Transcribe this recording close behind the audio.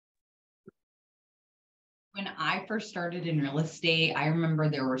When I first started in real estate, I remember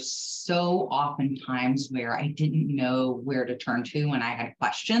there were so often times where I didn't know where to turn to when I had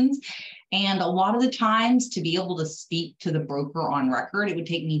questions. And a lot of the times to be able to speak to the broker on record, it would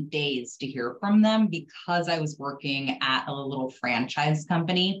take me days to hear from them because I was working at a little franchise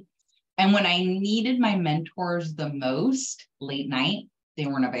company. And when I needed my mentors the most, late night, they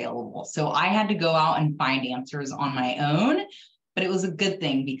weren't available. So I had to go out and find answers on my own. But it was a good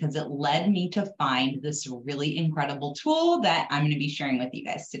thing because it led me to find this really incredible tool that I'm going to be sharing with you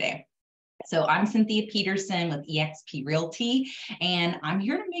guys today. So I'm Cynthia Peterson with eXp Realty, and I'm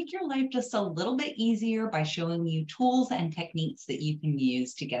here to make your life just a little bit easier by showing you tools and techniques that you can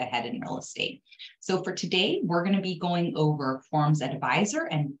use to get ahead in real estate. So for today, we're going to be going over Forms Advisor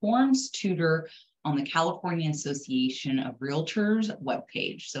and Forms Tutor on the California Association of Realtors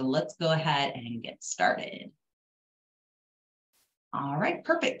webpage. So let's go ahead and get started. All right,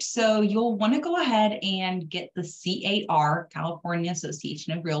 perfect. So you'll want to go ahead and get the CAR, California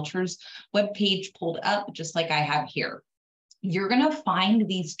Association of Realtors webpage pulled up, just like I have here. You're going to find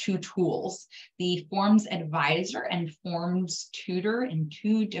these two tools, the Forms Advisor and Forms Tutor, in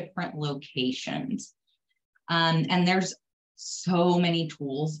two different locations. And there's so many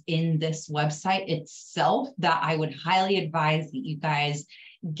tools in this website itself that I would highly advise that you guys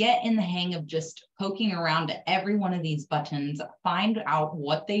get in the hang of just poking around at every one of these buttons, find out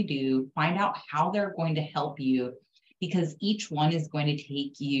what they do, find out how they're going to help you, because each one is going to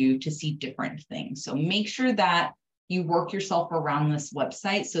take you to see different things. So make sure that you work yourself around this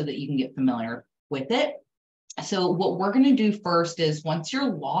website so that you can get familiar with it. So what we're going to do first is once you're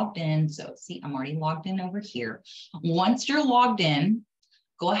logged in, so see, I'm already logged in over here. Once you're logged in,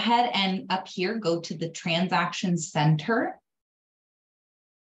 go ahead and up here, go to the Transaction Center.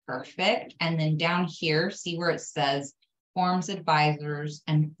 Perfect. And then down here, see where it says Forms Advisors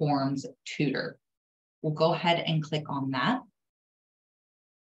and Forms Tutor. We'll go ahead and click on that.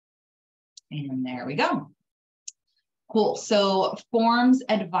 And there we go. Cool. So Forms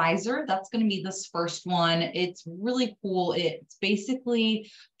Advisor, that's going to be this first one. It's really cool. It's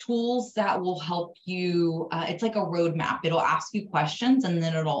basically tools that will help you. It's like a roadmap. It'll ask you questions and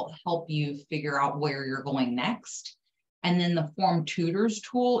then it'll help you figure out where you're going next. And then the Form Tutors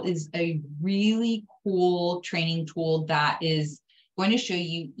tool is a really cool training tool that is going to show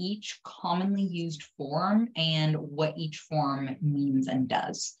you each commonly used form and what each form means and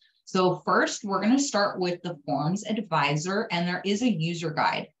does. So first, we're going to start with the Forms Advisor, and there is a user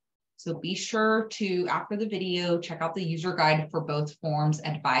guide. So be sure to, after the video, check out the user guide for both Forms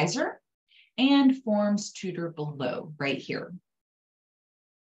Advisor and Forms Tutor below, right here.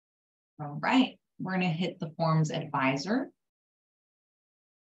 All right. We're going to hit the Forms Advisor.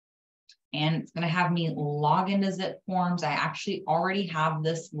 And it's going to have me log into Zipforms. I actually already have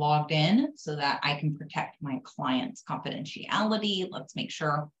this logged in so that I can protect my client's confidentiality. Let's make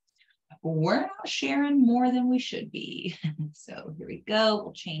sure we're not sharing more than we should be. So here we go.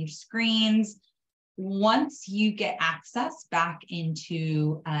 We'll change screens. Once you get access back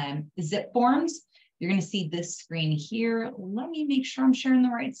into Zipforms, you're going to see this screen here. Let me make sure I'm sharing the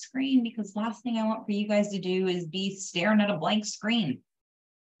right screen, because last thing I want for you guys to do is be staring at a blank screen.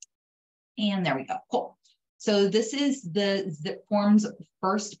 And there we go. Cool. So this is the Zipforms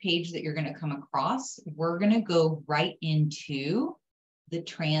first page that you're going to come across. We're going to go right into the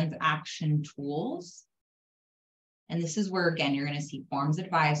transaction tools. And this is where, again, you're going to see Forms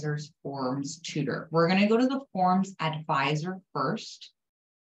Advisors, Forms Tutor. We're going to go to the Forms Advisor first.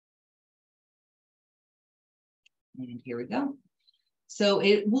 And here we go. So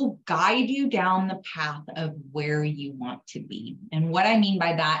it will guide you down the path of where you want to be. And what I mean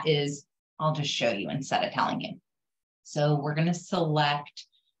by that is, I'll just show you instead of telling you. So we're going to select,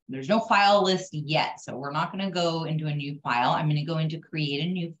 there's no file list yet, so we're not going to go into a new file. I'm going to go into create a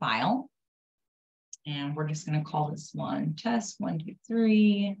new file. And we're just going to call this one test 1, 2,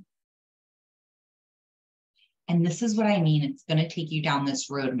 3. And this is what I mean. It's going to take you down this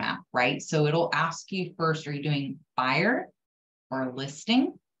roadmap, right? So it'll ask you first, are you doing buyer or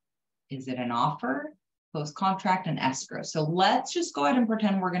listing? Is it an offer, post-contract, and escrow? So let's just go ahead and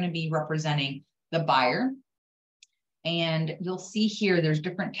pretend we're going to be representing the buyer. And you'll see here, there's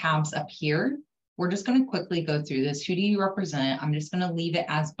different tabs up here. We're just going to quickly go through this. Who do you represent? I'm just going to leave it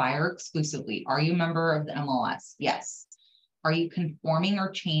as buyer exclusively. Are you a member of the MLS? Yes. Are you conforming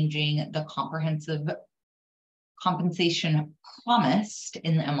or changing the comprehensive compensation promised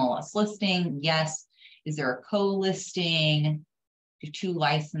in the MLS listing? Yes. Is there a co-listing? Do 2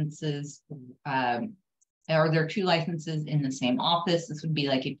 licenses? Are there 2 licenses in the same office? This would be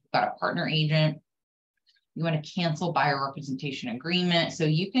like if you've got a partner agent. You want to cancel buyer representation agreement. So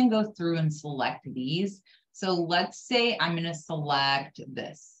you can go through and select these. So let's say I'm going to select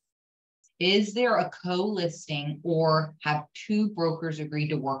this. Is there a co-listing or have two brokers agreed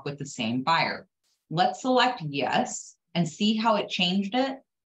to work with the same buyer? Let's select yes and see how it changed it.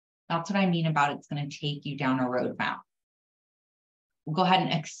 That's what I mean about it's going to take you down a roadmap. We'll go ahead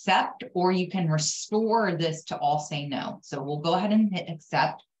and accept, or you can restore this to all say no. So we'll go ahead and hit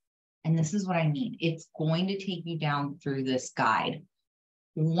accept. And this is what I mean. It's going to take you down through this guide.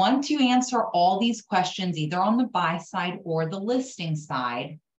 Once you answer all these questions, either on the buy side or the listing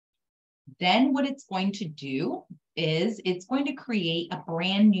side, then what it's going to do is it's going to create a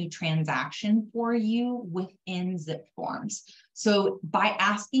brand new transaction for you within Zipforms. So by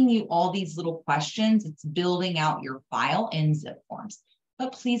asking you all these little questions, it's building out your file in Zipforms.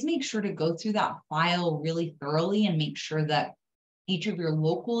 But please make sure to go through that file really thoroughly and make sure that each of your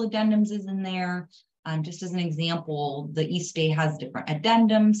local addendums is in there. Just as an example, the East Bay has different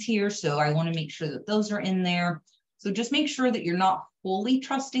addendums here, so I want to make sure that those are in there. So just make sure that you're not fully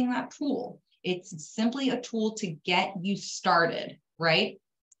trusting that tool. It's simply a tool to get you started, right?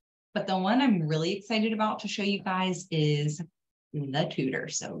 But the one I'm really excited about to show you guys is the Tutor.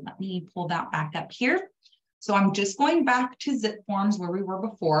 So let me pull that back up here. So I'm just going back to Zipforms where we were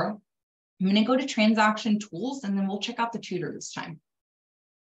before. I'm going to go to Transaction Tools, and then we'll check out the Tutor this time.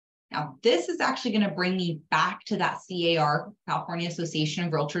 Now, this is actually going to bring me back to that CAR, California Association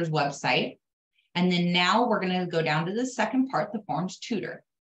of Realtors website. And then now we're going to go down to the second part, the Forms Tutor.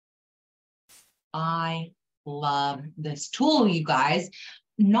 I love this tool, you guys.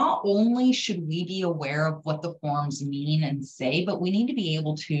 Not only should we be aware of what the forms mean and say, but we need to be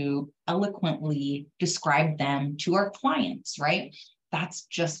able to eloquently describe them to our clients, right? That's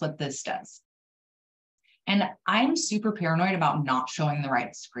just what this does. And I'm super paranoid about not showing the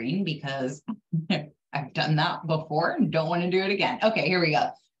right screen because I've done that before and don't want to do it again. Okay, here we go.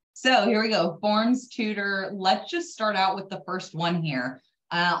 So here we go, Forms Tutor. Let's just start out with the first one here.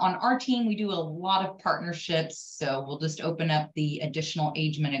 On our team, we do a lot of partnerships. So we'll just open up the additional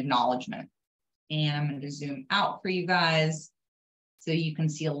agent acknowledgement. And I'm going to zoom out for you guys so you can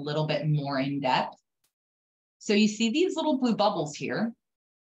see a little bit more in depth. So you see these little blue bubbles here.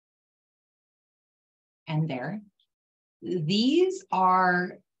 And there. These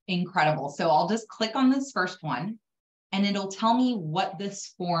are incredible. So I'll just click on this first one and it'll tell me what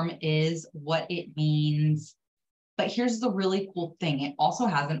this form is, what it means. But here's the really cool thing. It also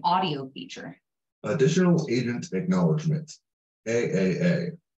has an audio feature. Additional agent acknowledgement,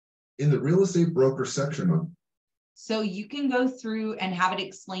 AAA, in the real estate broker section of. So you can go through and have it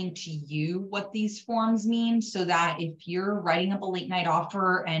explain to you what these forms mean so that if you're writing up a late night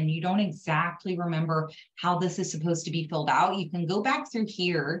offer and you don't exactly remember how this is supposed to be filled out, you can go back through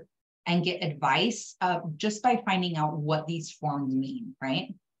here and get advice just by finding out what these forms mean,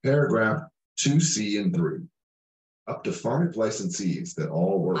 right? Paragraph 2C and 3. Up to 5 licensees that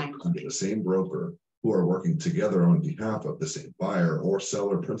all work under the same broker who are working together on behalf of the same buyer or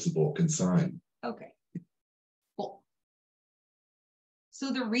seller principal can sign. Okay. Cool.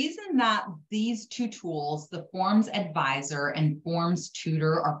 So the reason that these two tools, the Forms Advisor and Forms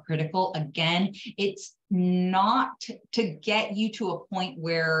Tutor, are critical, again, it's not to get you to a point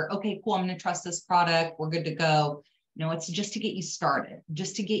where, okay, cool, I'm going to trust this product, we're good to go. No, it's just to get you started,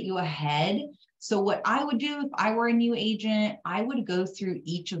 just to get you ahead. So what I would do if I were a new agent, I would go through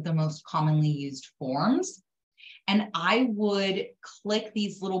each of the most commonly used forms. And I would click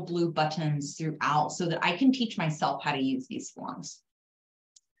these little blue buttons throughout so that I can teach myself how to use these forms.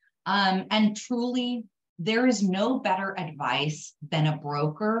 And truly, there is no better advice than a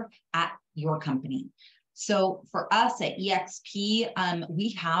broker at your company. So for us at EXP, we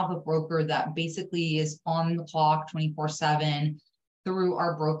have a broker that basically is on the clock 24/7 through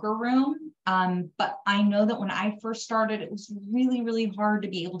our broker room. But I know that when I first started, it was really, really hard to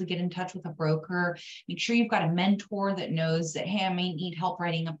be able to get in touch with a broker. Make sure you've got a mentor that knows that, hey, I may need help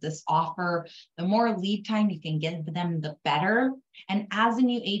writing up this offer. The more lead time you can give them, the better. And as a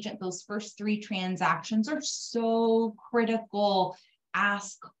new agent, those first 3 transactions are so critical.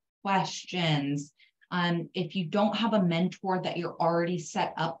 Ask questions. If you don't have a mentor that you're already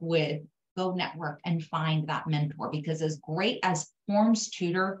set up with, go network and find that mentor, because as great as Forms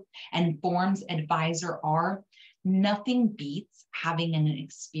Tutor and Forms Advisor are, nothing beats having an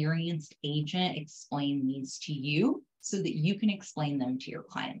experienced agent explain these to you so that you can explain them to your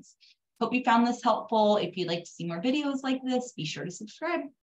clients. Hope you found this helpful. If you'd like to see more videos like this, be sure to subscribe.